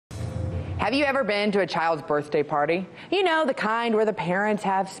Have you ever been to a child's birthday party? You know, the kind where the parents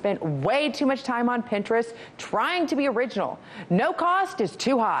have spent way too much time on Pinterest trying to be original. No cost is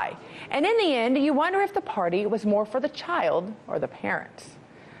too high. And in the end, you wonder if the party was more for the child or the parents.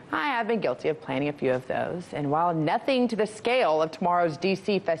 I have been guilty of planning a few of those, and while nothing to the scale of tomorrow's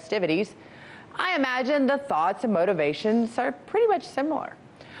DC festivities, I imagine the thoughts and motivations are pretty much similar.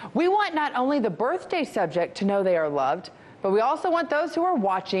 We want not only the birthday subject to know they are loved, but we also want those who are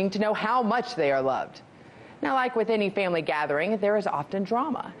watching to know how much they are loved. Now, like with any family gathering, there is often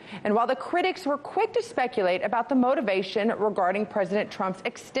drama. And while the critics were quick to speculate about the motivation regarding President Trump's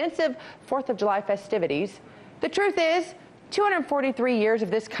extensive 4th of July festivities, the truth is, 243 years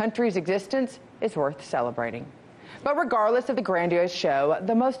of this country's existence is worth celebrating. But regardless of the grandiose show,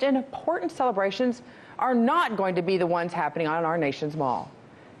 the most important celebrations are not going to be the ones happening on our nation's mall.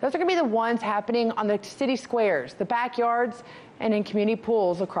 Those are going to be the ones happening on the city squares, the backyards, and in community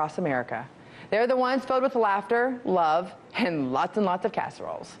pools across America. They're the ones filled with laughter, love, and lots of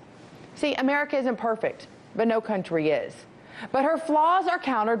casseroles. See, America isn't perfect, but no country is. But her flaws are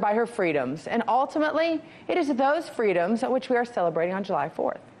countered by her freedoms, and ultimately, it is those freedoms which we are celebrating on July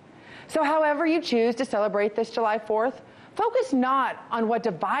 4th. So however you choose to celebrate this July 4th, focus not on what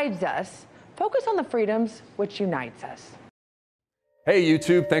divides us, focus on the freedoms which unites us. Hey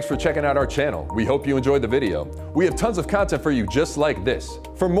YouTube, thanks for checking out our channel. We hope you enjoyed the video. We have tons of content for you just like this.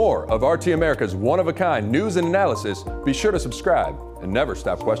 For more of RT America's one-of-a-kind news and analysis, be sure to subscribe and never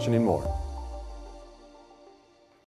stop questioning more.